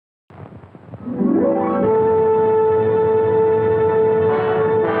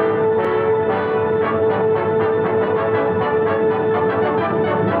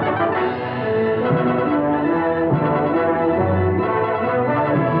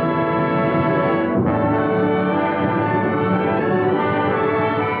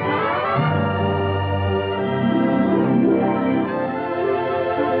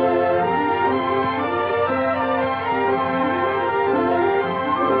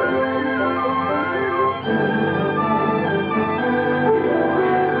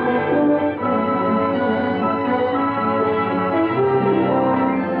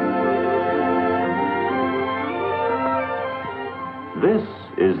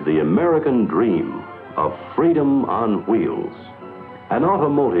the American dream of freedom on wheels. An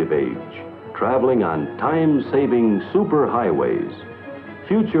automotive age, traveling on time-saving superhighways.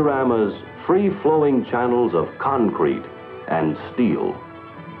 Futurama's free-flowing channels of concrete and steel.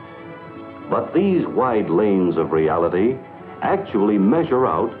 But these wide lanes of reality actually measure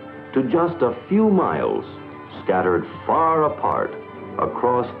out to just a few miles, scattered far apart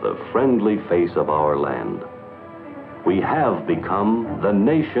across the friendly face of our land. We have become the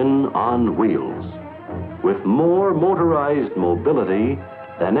nation on wheels, with more motorized mobility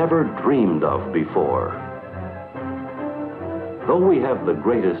than ever dreamed of before. Though we have the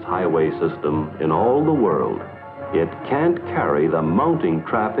greatest highway system in all the world, it can't carry the mounting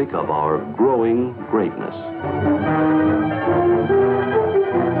traffic of our growing greatness.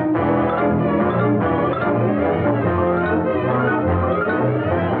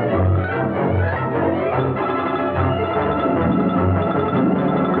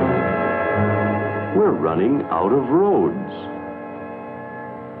 We're running out of roads.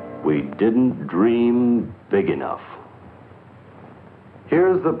 We didn't dream big enough.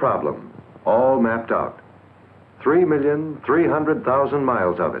 Here's the problem, all mapped out. 3,300,000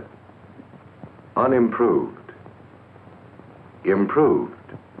 miles of it. Unimproved. Improved.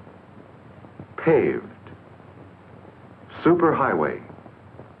 Paved. Superhighway.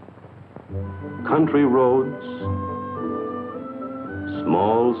 Country roads,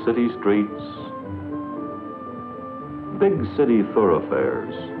 small city streets, big city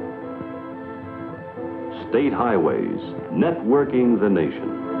thoroughfares, state highways networking the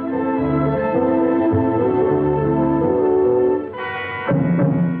nation.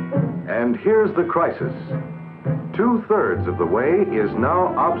 And here's the crisis. 2/3 of the way is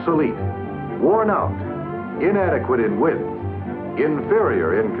now obsolete, worn out, inadequate in width,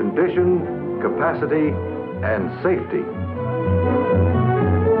 inferior in condition, capacity, and safety.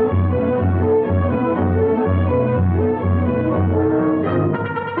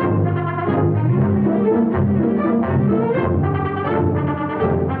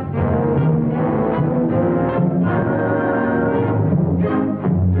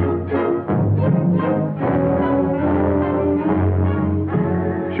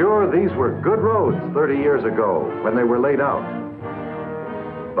 These were good roads 30 years ago when they were laid out.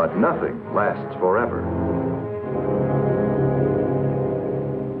 But nothing lasts forever.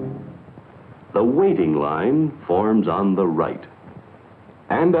 The waiting line forms on the right.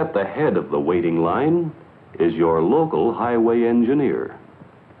 And at the head of the waiting line is your local highway engineer.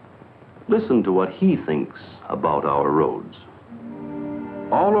 Listen to what he thinks about our roads.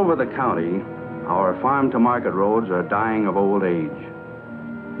 All over the county, our farm-to-market roads are dying of old age.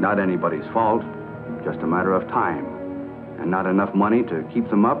 Not anybody's fault, just a matter of time, and not enough money to keep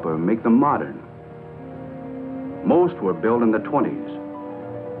them up or make them modern. Most were built in the 20s.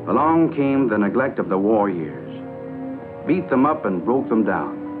 Along came the neglect of the war years, beat them up and broke them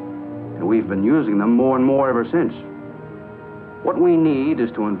down, and we've been using them more and more ever since. What we need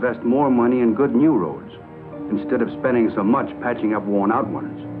is to invest more money in good new roads, instead of spending so much patching up worn-out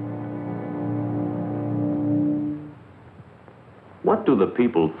ones. What do the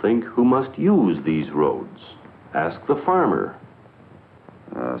people think who must use these roads? Ask the farmer.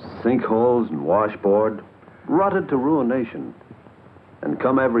 Sinkholes and washboard, rutted to ruination. And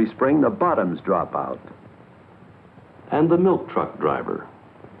come every spring, the bottoms drop out. And the milk truck driver.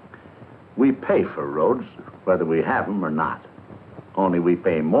 We pay for roads, whether we have them or not. Only we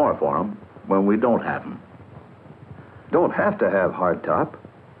pay more for them when we don't have them. Don't have to have hardtop.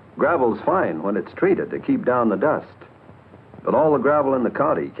 Gravel's fine when it's treated to keep down the dust. But all the gravel in the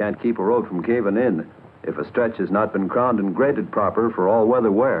county can't keep a road from caving in if a stretch has not been crowned and graded proper for all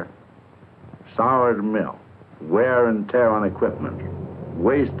weather wear. Soured milk, wear and tear on equipment,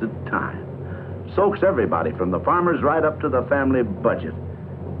 wasted time. Soaks everybody from the farmers right up to the family budget.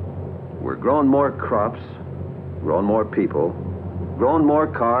 We're growing more crops, growing more people, growing more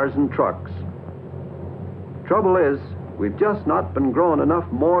cars and trucks. Trouble is, we've just not been growing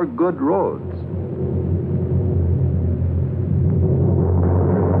enough more good roads.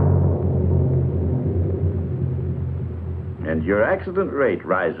 And your accident rate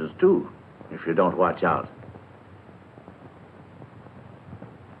rises, too, if you don't watch out.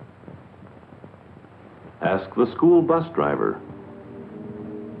 Ask the school bus driver.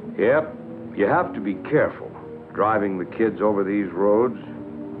 Yep, you have to be careful driving the kids over these roads.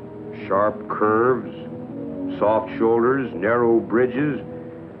 Sharp curves, soft shoulders, narrow bridges,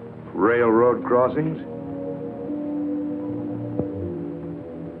 railroad crossings.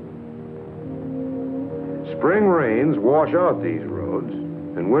 Spring rains wash out these roads,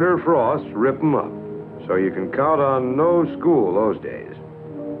 and winter frosts rip them up. So you can count on no school those days.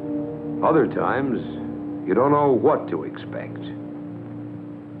 Other times, you don't know what to expect.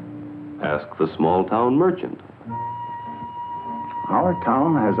 Ask the small-town merchant. Our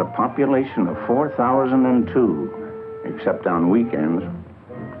town has a population of 4,002, except on weekends.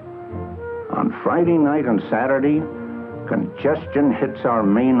 On Friday night and Saturday, congestion hits our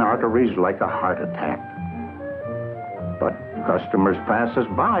main arteries like a heart attack. But customers pass us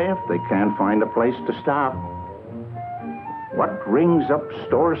by if they can't find a place to stop. What rings up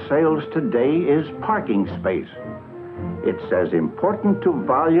store sales today is parking space. It's as important to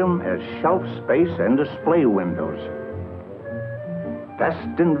volume as shelf space and display windows.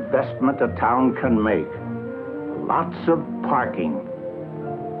 Best investment a town can make. Lots of parking.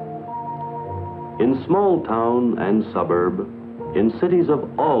 In small town and suburb, in cities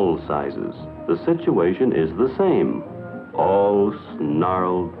of all sizes, the situation is the same, all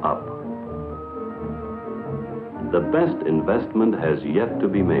snarled up. The best investment has yet to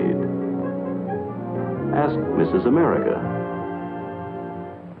be made. Ask Mrs. America.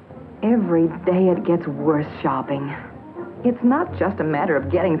 Every day it gets worse shopping. It's not just a matter of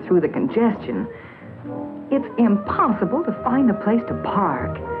getting through the congestion. It's impossible to find a place to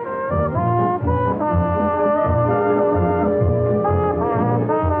park.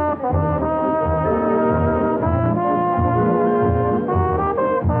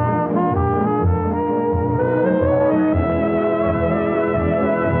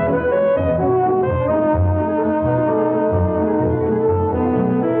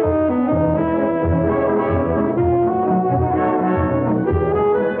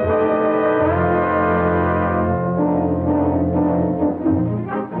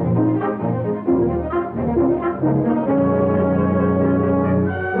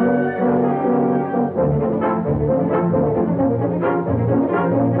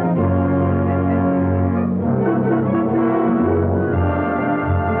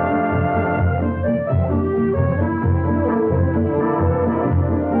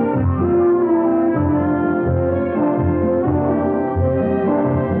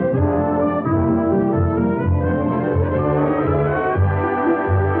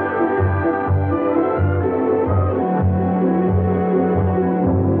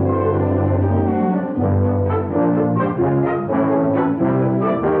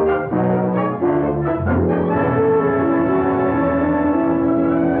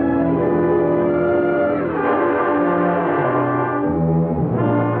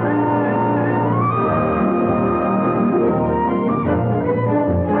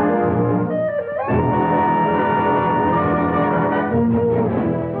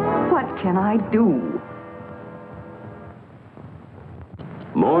 Do.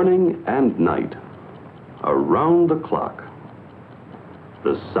 Morning and night, around the clock,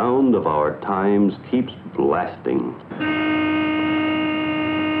 the sound of our times keeps blasting for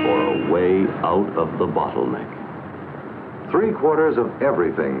a way out of the bottleneck. 3/4 of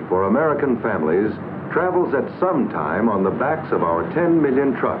everything for American families travels at some time on the backs of our 10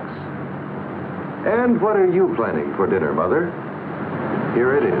 million trucks. And what are you planning for dinner, Mother?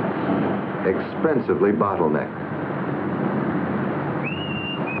 Here it is. Expensively bottlenecked.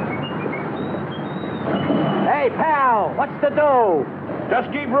 Hey, pal, what's the dough?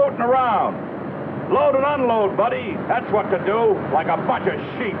 Just keep rooting around. Load and unload, buddy. That's what to do, like a bunch of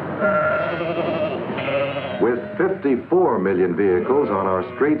sheep. With 54 million vehicles on our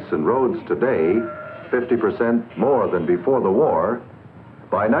streets and roads today, 50% more than before the war,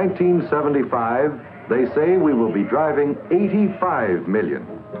 by 1975, they say we will be driving 85 million.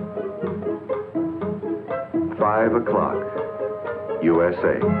 5 o'clock,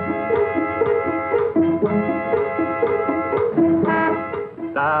 USA.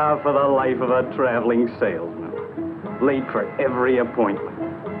 Ah, for the life of a traveling salesman. Late for every appointment.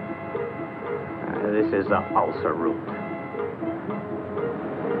 This is the ulcer route.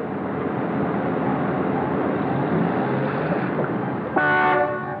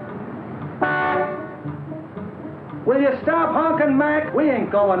 Will you stop honking, Mac? We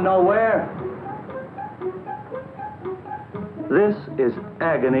ain't going nowhere. This is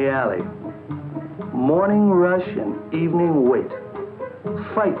Agony Alley. Morning rush and evening wait.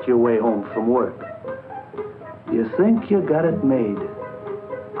 Fight your way home from work. You think you got it made.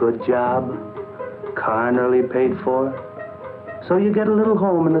 Good job, car nearly paid for. So you get a little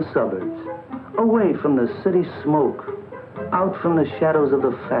home in the suburbs, away from the city smoke, out from the shadows of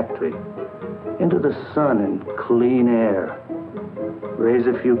the factory, into the sun and clean air. Raise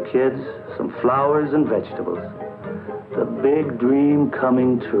a few kids, some flowers and vegetables. The big dream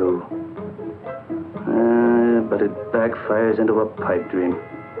coming true. But it backfires into a pipe dream.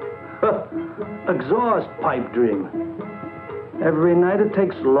 Exhaust pipe dream. Every night it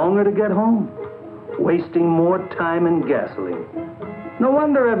takes longer to get home, wasting more time in gasoline. No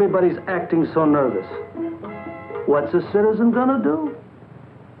wonder everybody's acting so nervous. What's a citizen gonna do?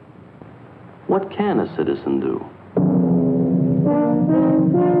 What can a citizen do?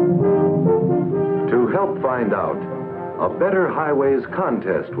 To help find out, a Better Highways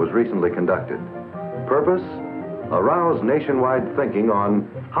contest was recently conducted. Purpose? Arouse nationwide thinking on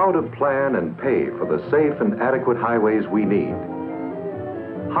how to plan and pay for the safe and adequate highways we need.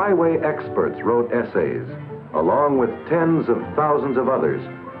 Highway experts wrote essays, along with tens of thousands of others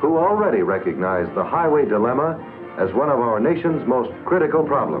who already recognize the highway dilemma as one of our nation's most critical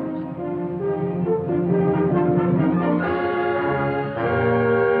problems.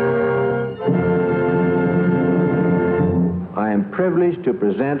 I am privileged to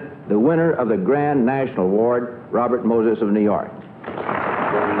present the winner of the Grand National Award, Robert Moses of New York.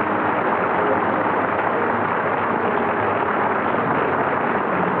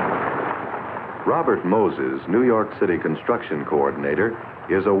 Robert Moses, New York City construction coordinator,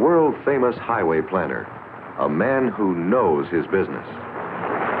 is a world-famous highway planner, a man who knows his business.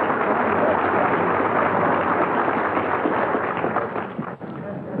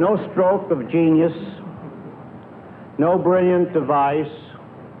 No stroke of genius, no brilliant device,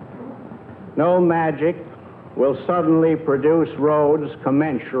 no magic will suddenly produce roads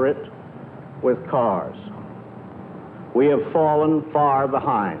commensurate with cars. We have fallen far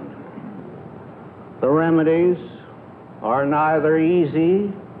behind. The remedies are neither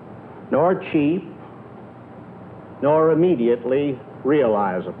easy nor cheap nor immediately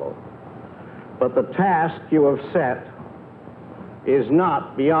realizable. But the task you have set is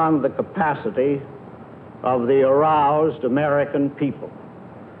not beyond the capacity of the aroused American people.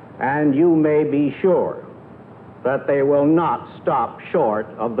 And you may be sure that they will not stop short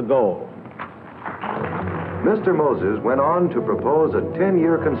of the goal. Mr. Moses went on to propose a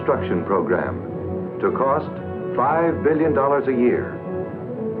 10-year construction program to cost $5 billion a year.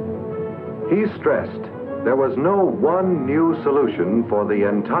 He stressed there was no one new solution for the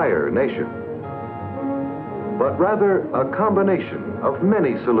entire nation, but rather a combination of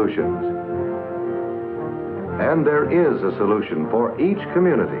many solutions. And there is a solution for each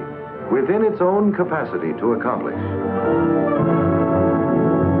community within its own capacity to accomplish.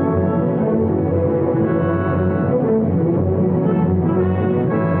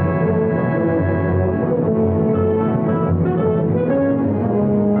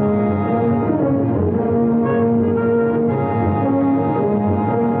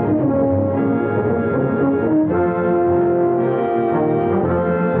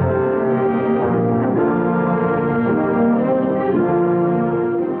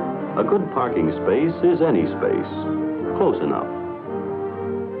 Parking space is any space, close enough.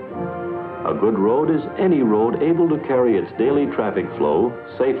 A good road is any road able to carry its daily traffic flow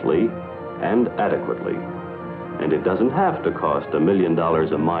safely and adequately. And it doesn't have to cost $1 million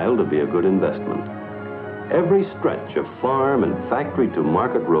a mile to be a good investment. Every stretch of farm and factory to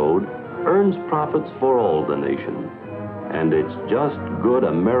market road earns profits for all the nation. And it's just good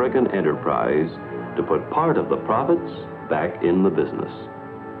American enterprise to put part of the profits back in the business.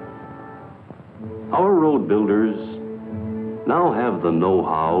 Our road builders now have the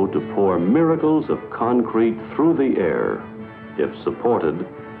know-how to pour miracles of concrete through the air if supported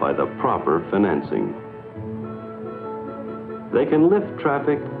by the proper financing. They can lift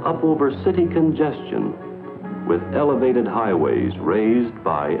traffic up over city congestion with elevated highways raised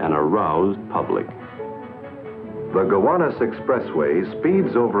by an aroused public. The Gowanus Expressway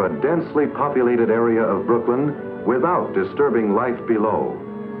speeds over a densely populated area of Brooklyn without disturbing life below,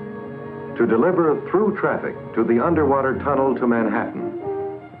 to deliver through traffic to the underwater tunnel to Manhattan.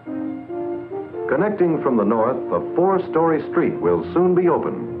 Connecting from the north, a 4-story street will soon be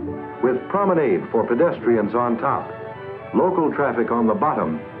open, with promenade for pedestrians on top, local traffic on the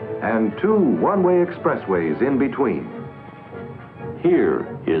bottom, and 2 one-way expressways in between.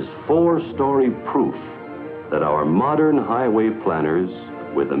 Here is 4-story proof that our modern highway planners,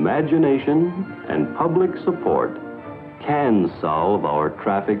 with imagination and public support, can solve our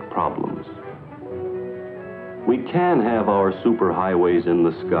traffic problems. We can have our superhighways in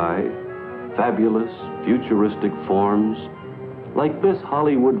the sky, fabulous, futuristic forms, like this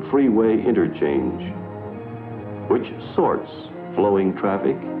Hollywood freeway interchange, which sorts flowing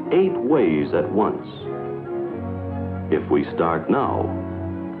traffic 8 ways at once. If we start now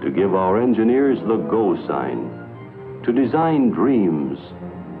to give our engineers the go sign, to design dreams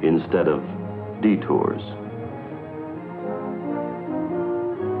instead of detours.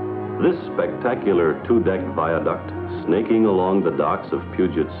 This spectacular 2-decked viaduct, snaking along the docks of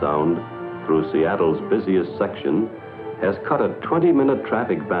Puget Sound through Seattle's busiest section, has cut a 20-minute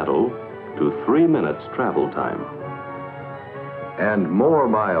traffic battle to 3 minutes travel time. And more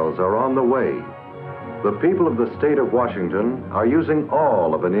miles are on the way. The people of the state of Washington are using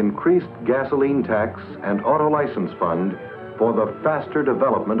all of an increased gasoline tax and auto license fund for the faster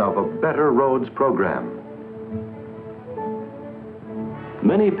development of a better roads program.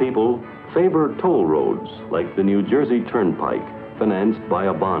 Many people favor toll roads like the New Jersey Turnpike, financed by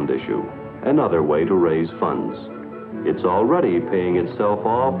a bond issue, another way to raise funds. It's already paying itself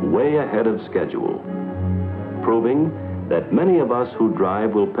off way ahead of schedule, proving that many of us who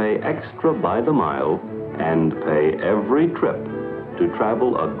drive will pay extra by the mile and pay every trip to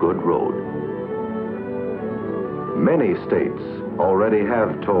travel a good road. Many states already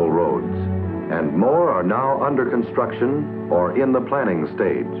have toll roads, and more are now under construction or in the planning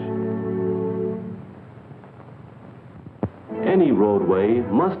stage. Any roadway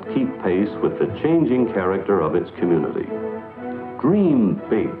must keep pace with the changing character of its community. Dream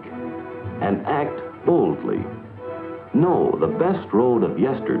big and act boldly. Know the best road of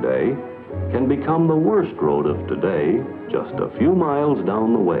yesterday can become the worst road of today just a few miles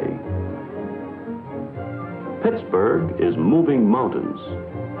down the way. Pittsburgh is moving mountains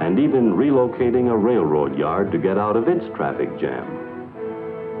and even relocating a railroad yard to get out of its traffic jam.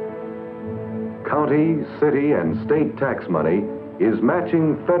 County, city, and state tax money is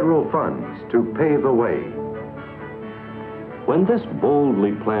matching federal funds to pave the way. When this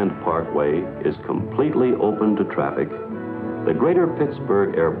boldly planned parkway is completely open to traffic, the Greater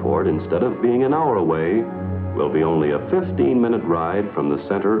Pittsburgh Airport, instead of being an hour away, will be only a 15-minute ride from the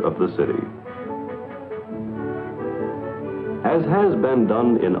center of the city. As has been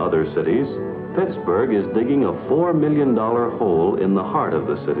done in other cities, Pittsburgh is digging a $4 million hole in the heart of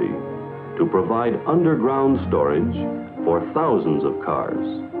the city to provide underground storage for thousands of cars.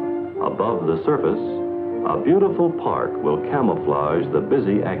 Above the surface, a beautiful park will camouflage the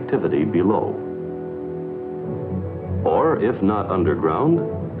busy activity below. Or if not underground,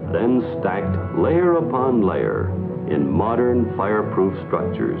 then stacked layer upon layer in modern fireproof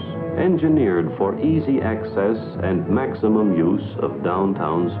structures, engineered for easy access and maximum use of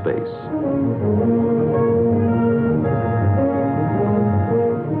downtown space.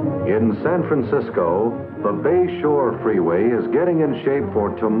 In San Francisco, the Bay Shore Freeway is getting in shape for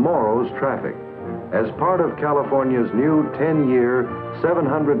tomorrow's traffic as part of California's new 10-year,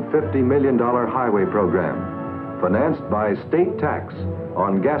 $750 million highway program, financed by state tax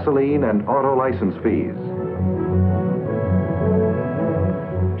on gasoline and auto license fees.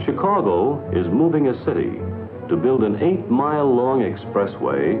 Chicago is moving a city to build an 8-mile-long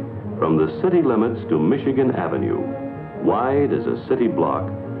expressway from the city limits to Michigan Avenue, wide as a city block,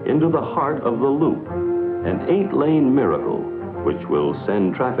 into the heart of the Loop, an 8-lane miracle which will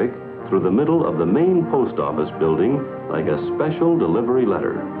send traffic through the middle of the main post office building like a special delivery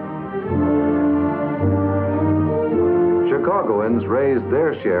letter. Chicagoans raised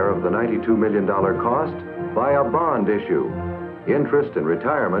their share of the $92 million cost by a bond issue. Interest and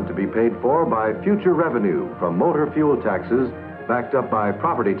retirement to be paid for by future revenue from motor fuel taxes backed up by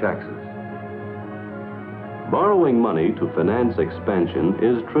property taxes. Borrowing money to finance expansion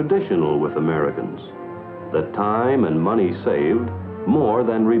is traditional with Americans. The time and money saved more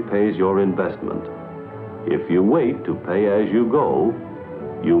than repays your investment. If you wait to pay as you go,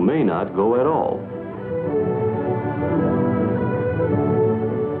 you may not go at all.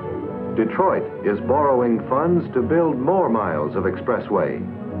 Detroit is borrowing funds to build more miles of expressway,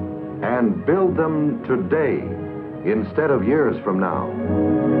 and build them today instead of years from now.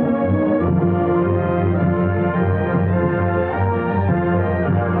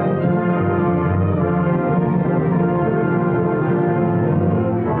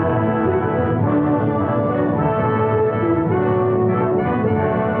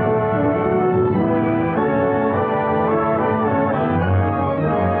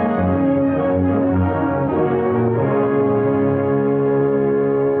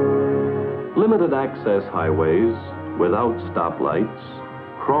 Limited access highways without stoplights,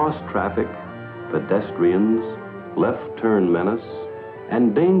 cross traffic, pedestrians, left turn menace,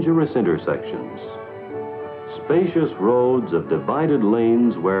 and dangerous intersections. Spacious roads of divided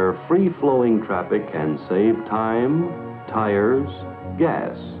lanes where free-flowing traffic can save time, tires,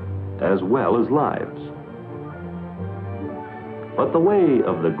 gas, as well as lives. But the way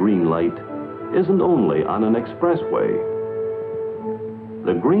of the green light isn't only on an expressway.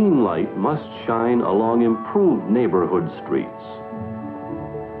 The green light must shine along improved neighborhood streets,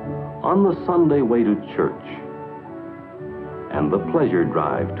 on the Sunday way to church, and the pleasure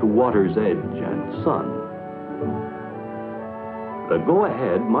drive to water's edge and sun. The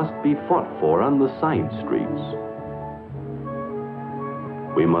go-ahead must be fought for on the side streets.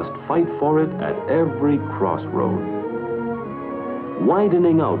 We must fight for it at every crossroad,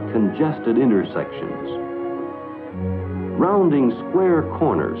 widening out congested intersections, rounding square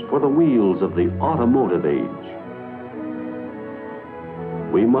corners for the wheels of the automotive age.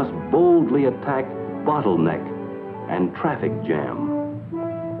 We must boldly attack bottleneck and traffic jam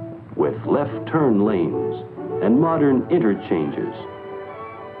with left turn lanes and modern interchanges,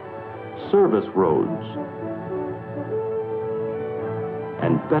 service roads,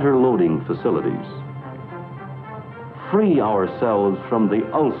 and better loading facilities. Free ourselves from the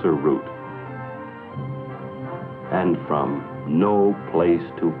ulcer route and from no place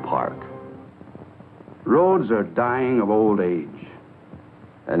to park. Roads are dying of old age.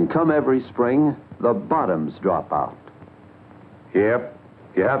 And come every spring, the bottoms drop out. Yep,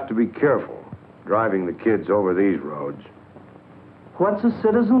 you have to be careful driving the kids over these roads. What's a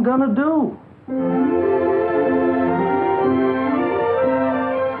citizen gonna do?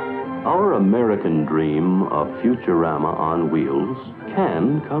 Our American dream of Futurama on wheels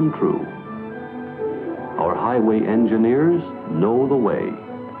can come true. Our highway engineers know the way.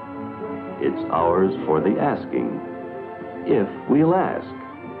 It's ours for the asking, if we'll ask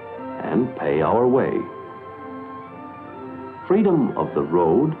and pay our way. Freedom of the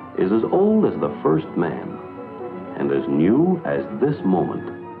road is as old as the first man and as new as this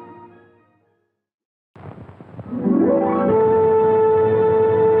moment.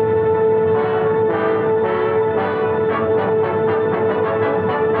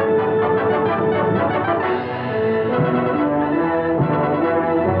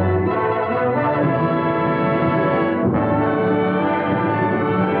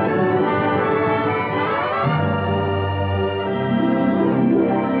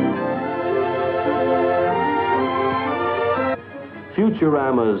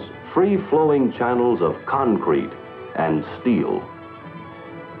 Futurama's free-flowing channels of concrete and steel.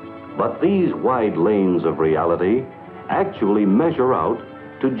 But these wide lanes of reality actually measure out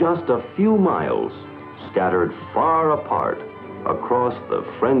to just a few miles, scattered far apart across the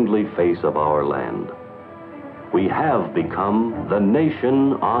friendly face of our land. We have become the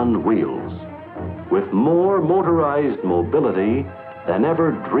nation on wheels, with more motorized mobility than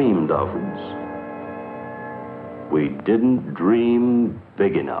ever dreamed of. We didn't dream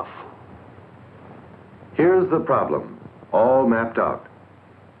big enough. Here's the problem, all mapped out.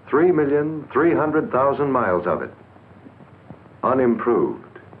 3,300,000 miles of it.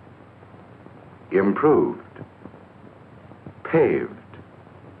 Unimproved. Improved. Paved.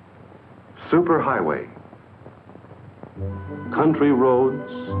 Superhighway. Country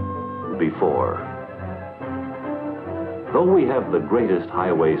roads before. Though we have the greatest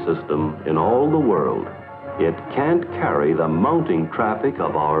highway system in all the world, it can't carry the mounting traffic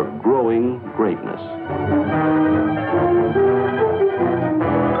of our growing greatness.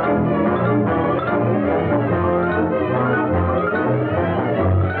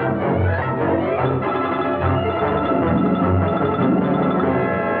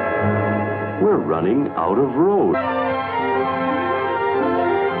 We're running out of road.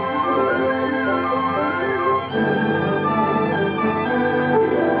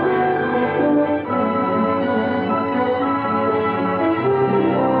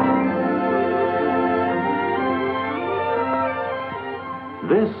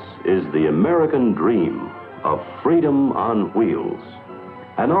 This is the American dream of freedom on wheels,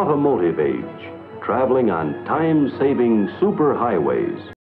 an automotive age traveling on time-saving superhighways.